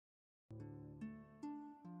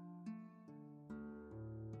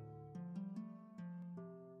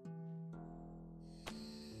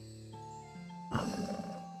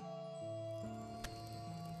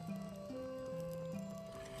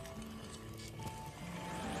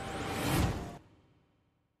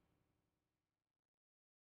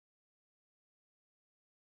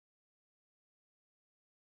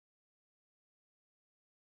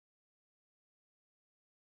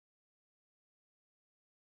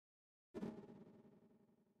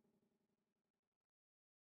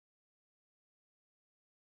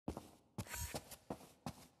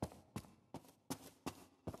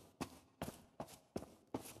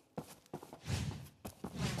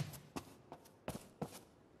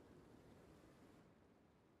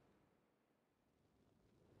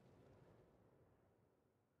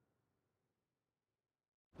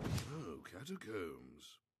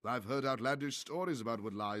Catacombs. I've heard outlandish stories about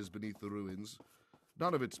what lies beneath the ruins.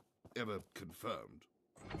 None of it's ever confirmed.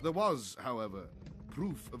 There was, however,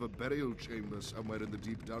 proof of a burial chamber somewhere in the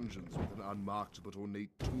deep dungeons with an unmarked but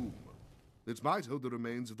ornate tomb. It might hold the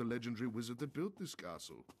remains of the legendary wizard that built this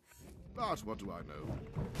castle. But what do I know?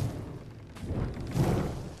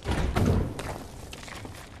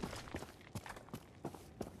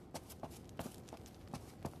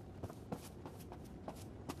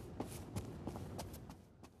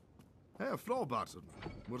 Hey, a floor button.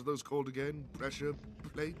 What are those called again? Pressure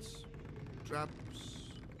plates? Traps?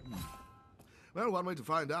 Well, one way to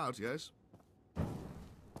find out, yes.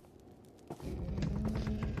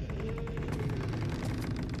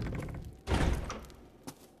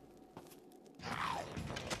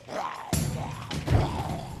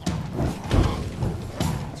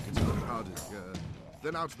 It's getting a little crowded here.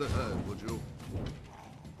 Then out to the herd, would you?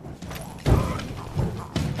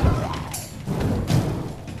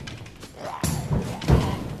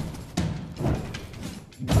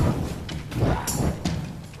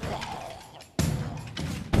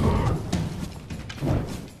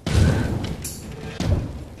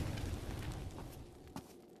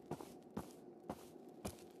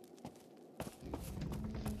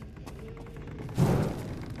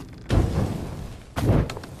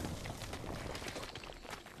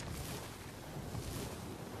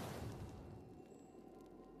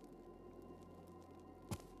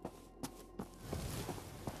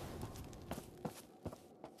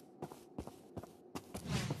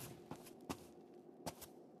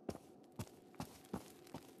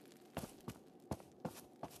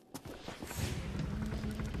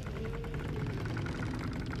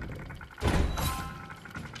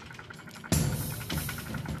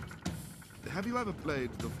 Have you ever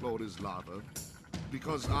played The Floor is Lava?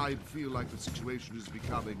 Because I feel like the situation is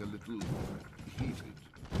becoming a little heated.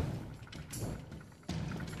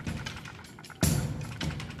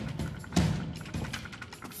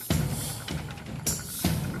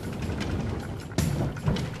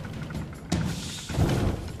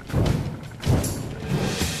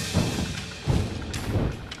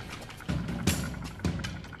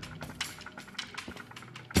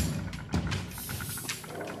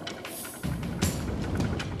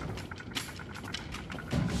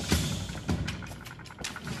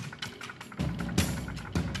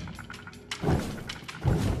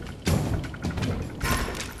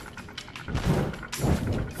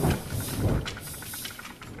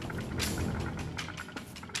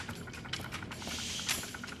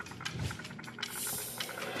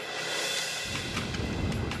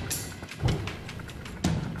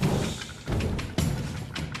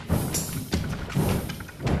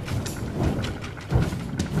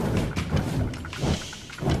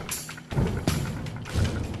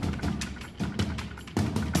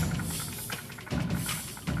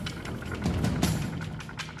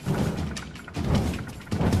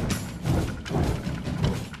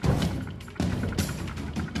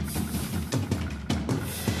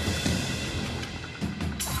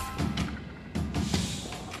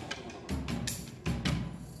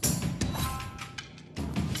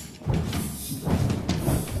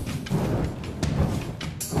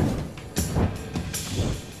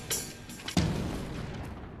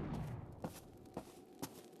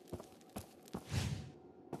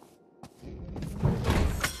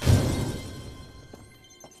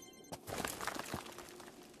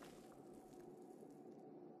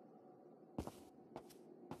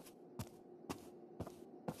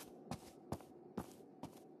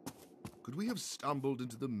 Could we have stumbled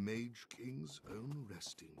into the Mage King's own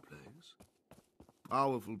resting place?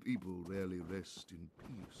 Powerful people rarely rest in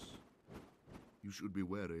peace. You should be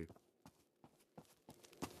wary.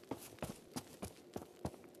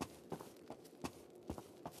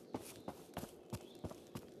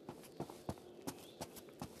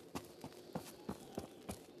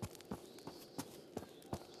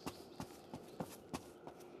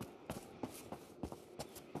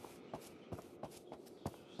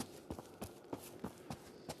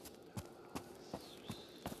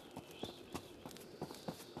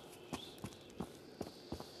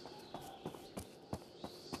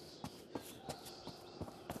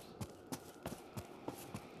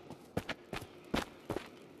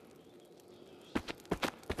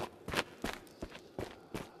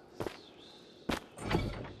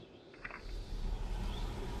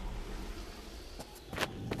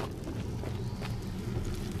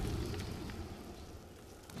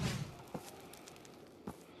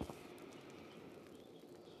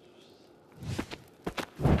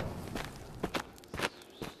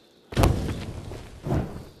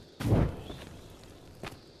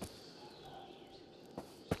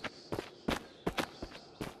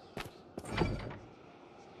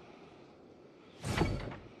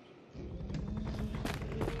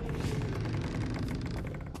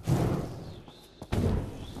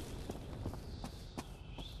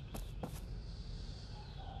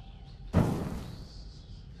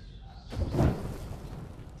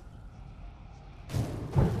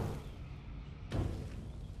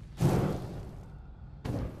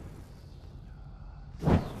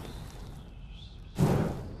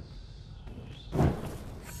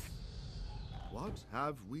 What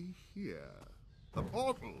have we here? A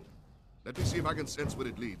portal. Let me see if I can sense where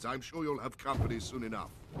it leads. I'm sure you'll have company soon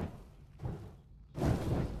enough.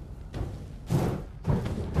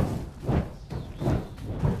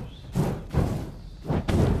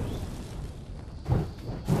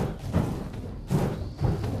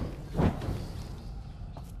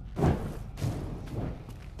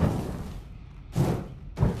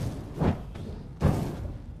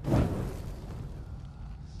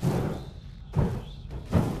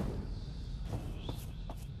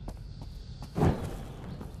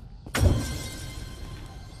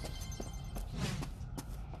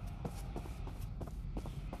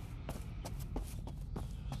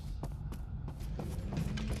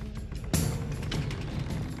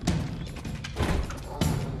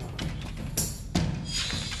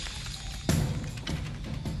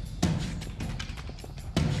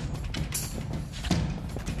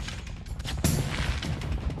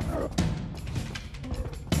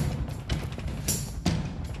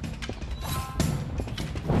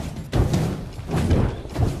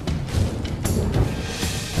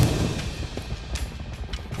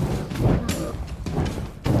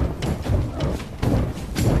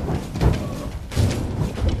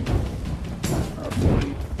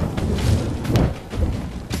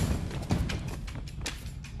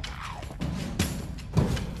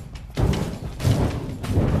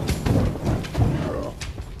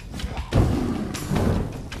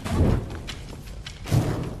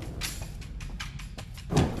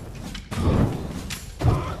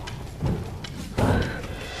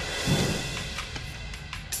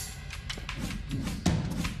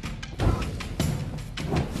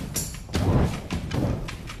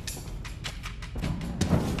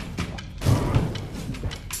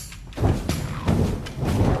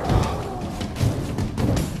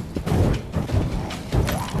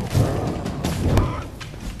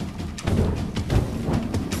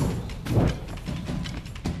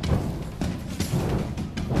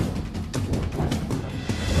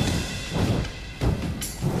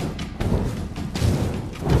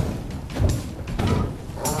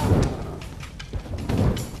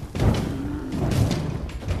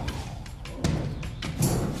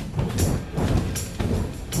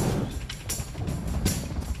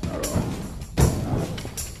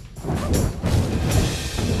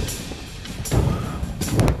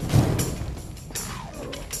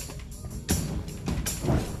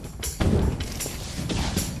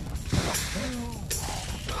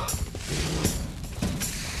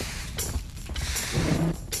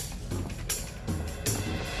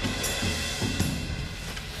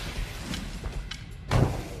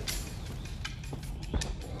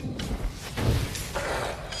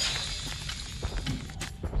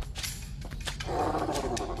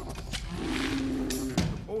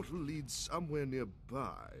 Somewhere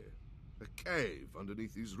nearby. A cave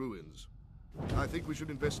underneath these ruins. I think we should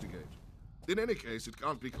investigate. In any case, it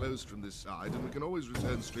can't be closed from this side, and we can always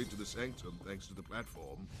return straight to the sanctum thanks to the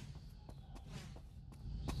platform.